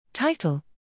Title: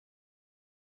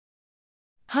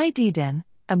 HiDDEN,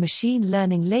 a machine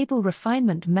learning label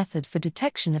refinement method for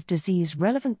detection of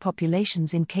disease-relevant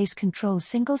populations in case-control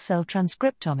single-cell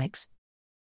transcriptomics.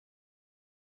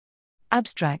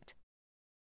 Abstract: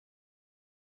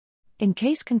 in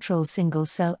case-control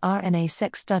single-cell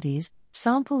RNA-seq studies,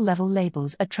 sample-level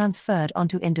labels are transferred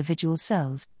onto individual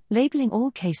cells, labeling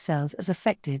all case cells as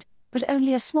affected, but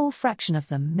only a small fraction of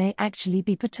them may actually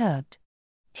be perturbed.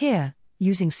 Here,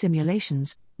 using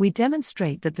simulations, we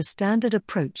demonstrate that the standard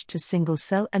approach to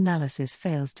single-cell analysis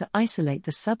fails to isolate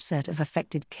the subset of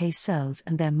affected case cells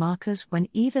and their markers when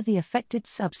either the affected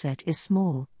subset is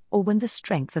small, or when the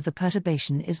strength of the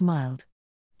perturbation is mild.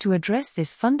 To address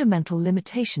this fundamental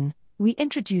limitation, we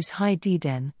introduce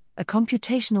HiDDEN, a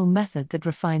computational method that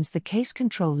refines the case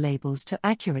control labels to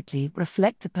accurately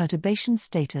reflect the perturbation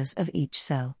status of each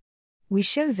cell. We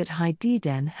show that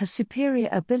HiDDEN has superior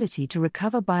ability to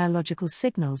recover biological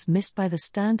signals missed by the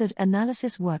standard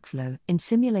analysis workflow in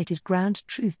simulated ground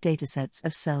truth datasets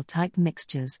of cell type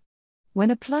mixtures.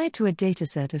 When applied to a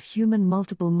dataset of human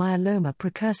multiple myeloma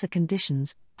precursor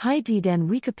conditions, HiDDEN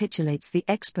recapitulates the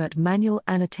expert manual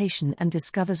annotation and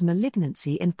discovers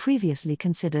malignancy in previously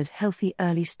considered healthy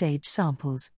early-stage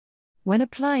samples. When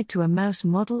applied to a mouse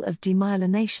model of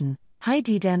demyelination,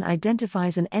 HiDDEN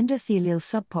identifies an endothelial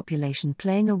subpopulation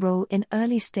playing a role in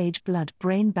early-stage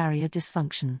blood-brain barrier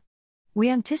dysfunction. We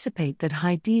anticipate that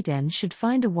HiDDEN should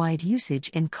find a wide usage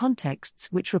in contexts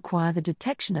which require the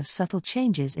detection of subtle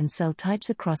changes in cell types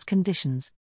across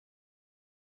conditions.